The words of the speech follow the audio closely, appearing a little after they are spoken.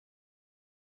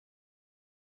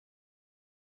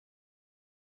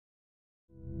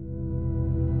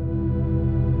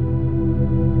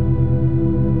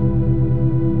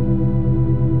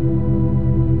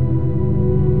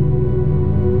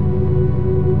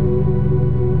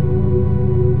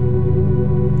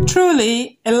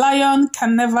Truly, a lion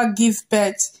can never give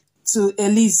birth to a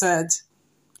lizard.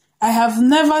 I have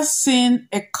never seen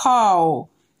a cow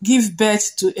give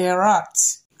birth to a rat.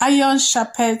 Iron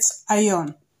sharpens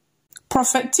iron.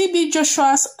 Prophet TB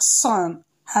Joshua's son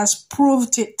has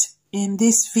proved it in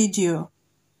this video.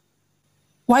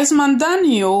 Wiseman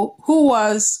Daniel, who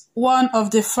was one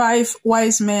of the 5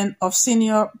 wise men of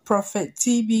senior prophet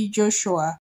TB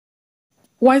Joshua.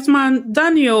 Wiseman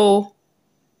Daniel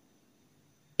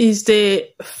is the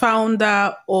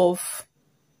founder of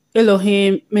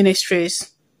Elohim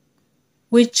Ministries,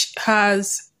 which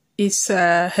has its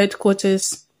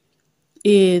headquarters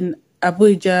in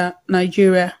Abuja,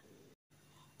 Nigeria.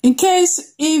 In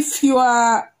case if you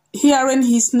are hearing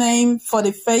his name for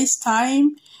the first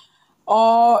time,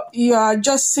 or you are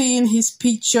just seeing his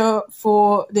picture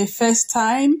for the first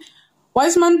time,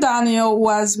 Wiseman Daniel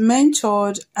was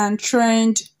mentored and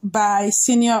trained by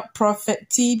senior prophet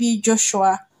TB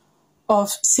Joshua of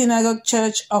Synagogue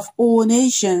Church of All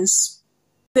Nations.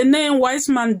 The name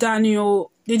Wiseman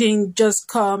Daniel didn't just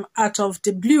come out of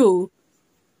the blue.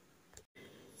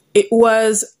 It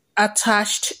was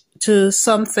attached to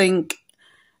something.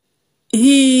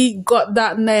 He got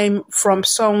that name from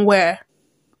somewhere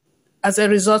as a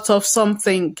result of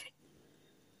something.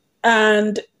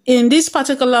 And in this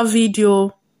particular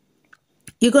video,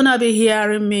 you're going to be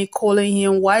hearing me calling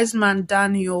him Wiseman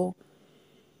Daniel,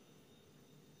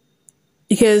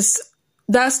 because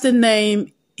that's the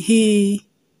name he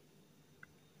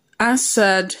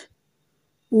answered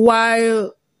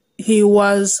while he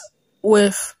was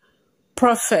with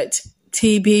Prophet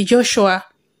TB Joshua.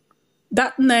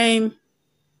 That name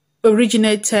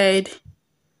originated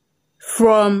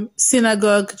from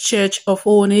Synagogue Church of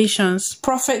All Nations.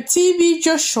 Prophet TB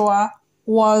Joshua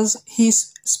was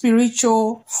his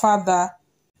spiritual father.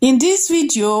 In this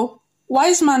video,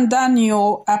 Wiseman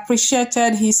Daniel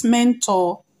appreciated his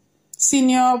mentor,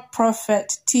 senior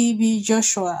prophet TB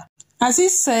Joshua. As he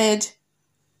said,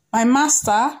 "My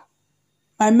master,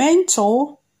 my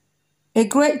mentor, a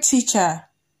great teacher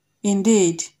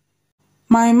indeed.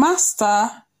 My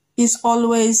master is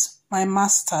always my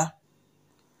master."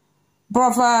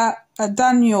 Brother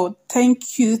Daniel,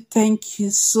 thank you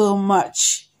so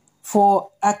much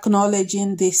for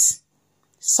acknowledging this.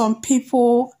 Some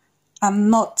people are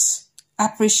not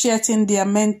appreciating their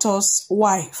mentor's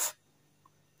wife.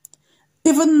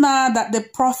 Even now that the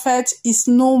prophet is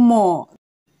no more,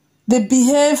 they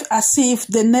behave as if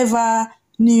they never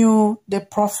knew the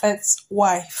prophet's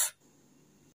wife.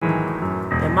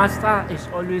 A master is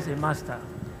always a master.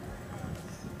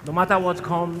 No matter what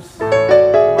comes, no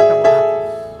matter what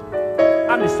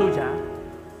happens. I'm a soldier.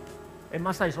 A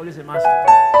master is always a master.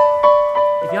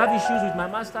 If you have issues with my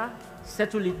master,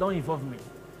 settle it, don't involve me.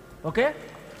 Okay?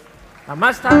 A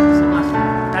master is a master.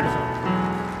 That is all.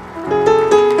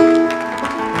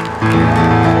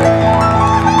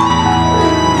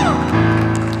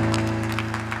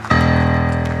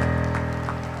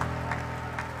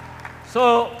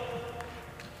 So,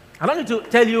 I don't need to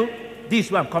tell you this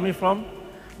is where I'm coming from,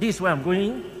 this is where I'm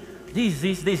going,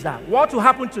 this, that. What will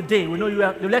happen today will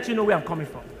let you know where I'm coming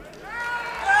from.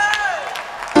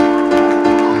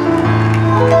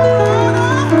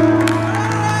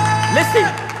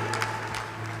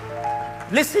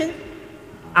 Listen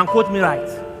and quote me right.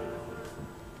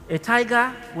 A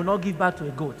tiger will not give birth to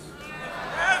a goat.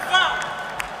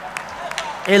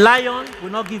 A lion will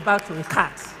not give birth to a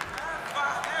cat.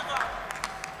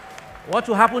 What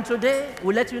will happen today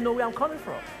will let you know where I'm coming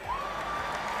from.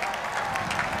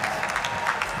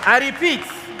 I repeat,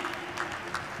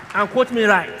 and quote me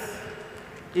right.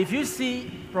 If you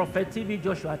see Prophet TB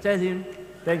Joshua, tell him,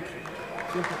 thank you.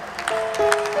 Simple.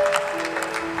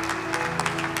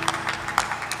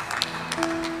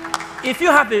 If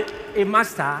you have a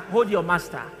master, hold your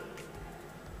master.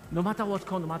 No matter what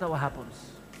comes, no matter what happens.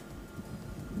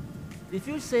 If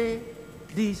you say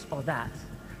this or that,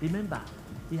 remember,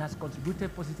 he has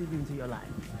contributed positively into your life.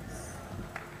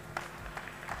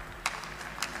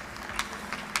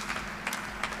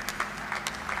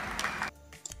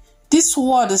 This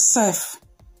word itself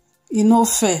is no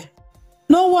fair.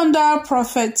 No wonder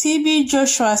Prophet TB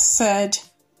Joshua said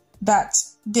that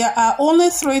there are only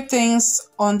 3 things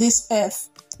on this earth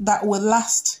that will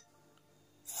last: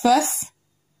 faith,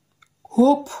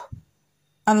 hope,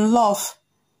 and love.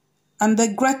 And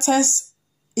the greatest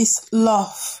is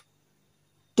love.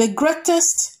 The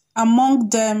greatest among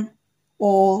them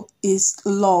all is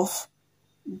love.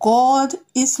 God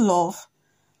is love,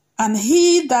 and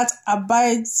he that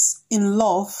abides in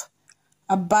love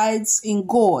abides in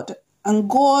God, and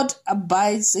God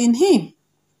abides in him.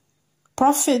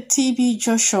 Prophet TB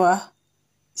Joshua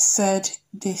said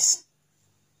this.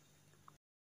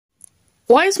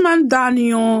 Wise man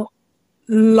Daniel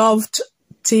loved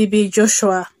TB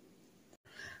Joshua,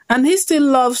 and he still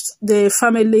loves the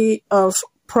family of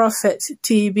Prophet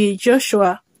TB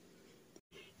Joshua.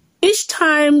 Each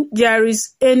time there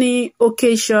is any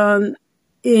occasion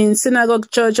in Synagogue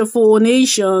Church of All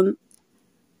Nations,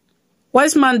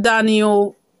 Wise man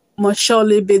Daniel must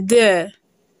surely be there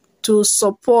to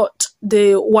support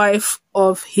the wife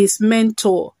of his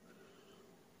mentor.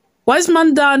 Wise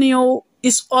man Daniel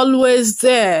is always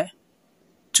there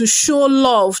to show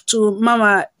love to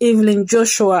Mama Evelyn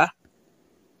Joshua,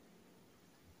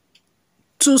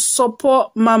 to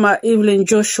support Mama Evelyn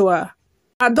Joshua.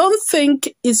 I don't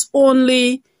think it's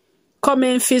only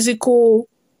coming physical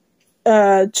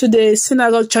to the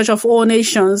Synagogue Church of All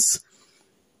Nations.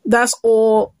 That's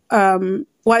all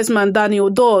Wise man Daniel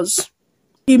does.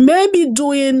 He may be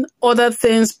doing other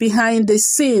things behind the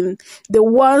scene, the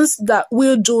ones that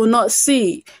we do not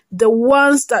see, the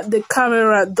ones that the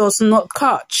camera does not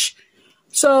catch.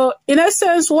 So, in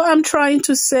essence, what I'm trying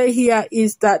to say here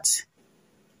is that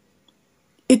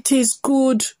it is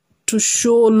good to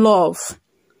show love.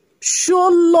 Show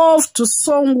love to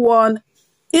someone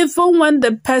even when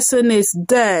the person is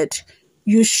dead.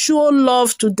 You show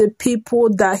love to the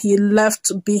people that he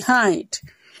left behind.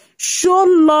 Show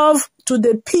love to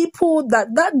the people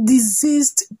that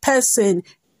deceased person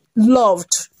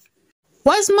loved.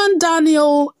 Wise man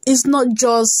Daniel is not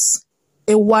just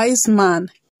a wise man.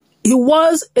 He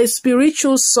was a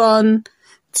spiritual son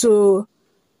to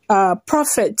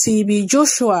Prophet TB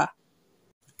Joshua.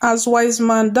 As wise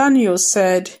man Daniel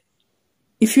said,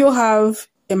 if you have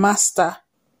a master,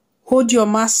 hold your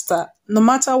master, no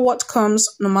matter what comes,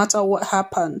 no matter what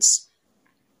happens.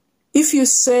 If you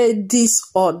say this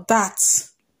or that,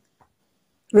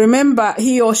 remember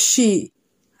he or she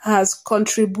has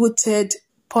contributed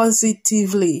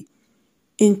positively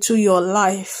into your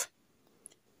life.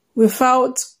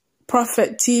 Without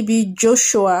Prophet TB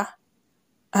Joshua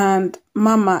and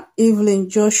Mama Evelyn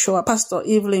Joshua, Pastor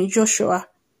Evelyn Joshua,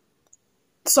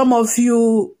 some of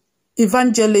you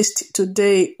evangelists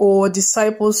today or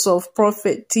disciples of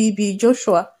Prophet TB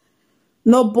Joshua,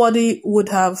 nobody would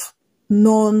have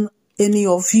known any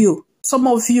of you. Some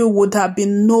of you would have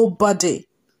been nobody.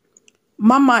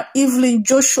 Mama Evelyn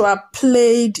Joshua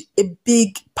played a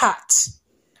big part,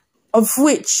 of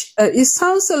which it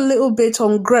sounds a little bit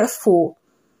ungrateful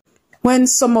when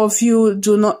some of you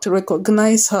do not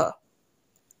recognize her.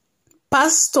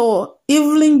 Pastor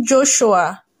Evelyn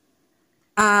Joshua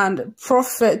and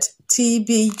Prophet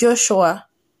TB Joshua,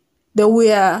 they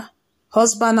were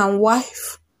husband and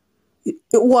wife. It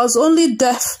was only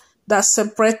death that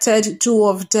separated two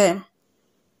of them.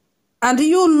 And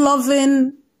you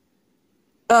loving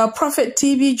Prophet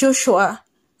TB Joshua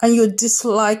and you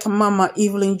dislike Mama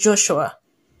Evelyn Joshua,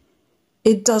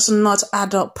 it does not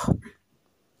add up.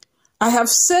 I have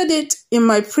said it in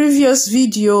my previous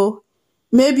video.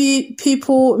 Maybe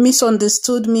people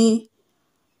misunderstood me.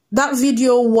 That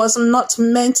video was not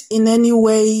meant in any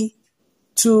way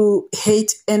to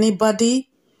hate anybody.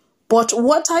 But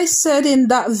what I said in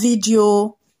that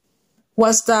video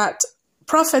was that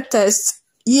Prophetess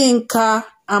Yinka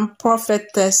and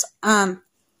Prophetess Anne,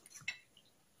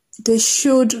 they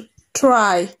should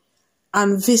try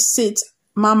and visit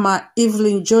Mama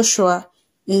Evelyn Joshua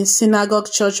in Synagogue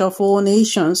Church of All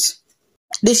Nations.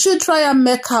 They should try and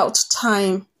make out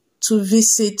time to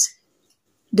visit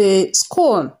the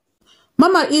school.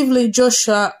 Mama Evelyn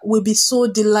Joshua will be so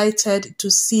delighted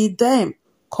to see them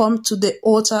come to the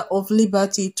altar of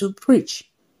liberty to preach.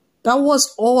 That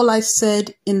was all I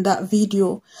said in that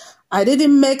video. I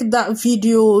didn't make that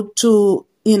video to,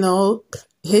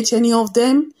 hate any of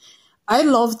them. I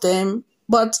love them,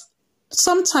 but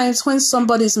sometimes when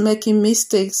somebody is making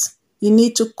mistakes, you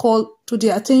need to call to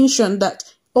their attention that,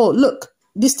 oh, look,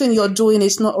 this thing you're doing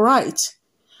is not right.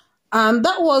 And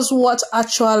that was what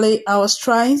actually I was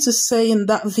trying to say in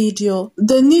that video.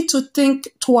 They need to think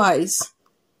twice.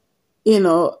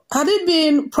 Had it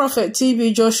been Prophet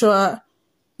TB Joshua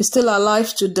is still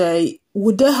alive today,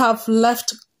 would they have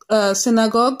left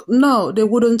synagogue? No, they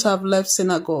wouldn't have left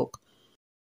synagogue.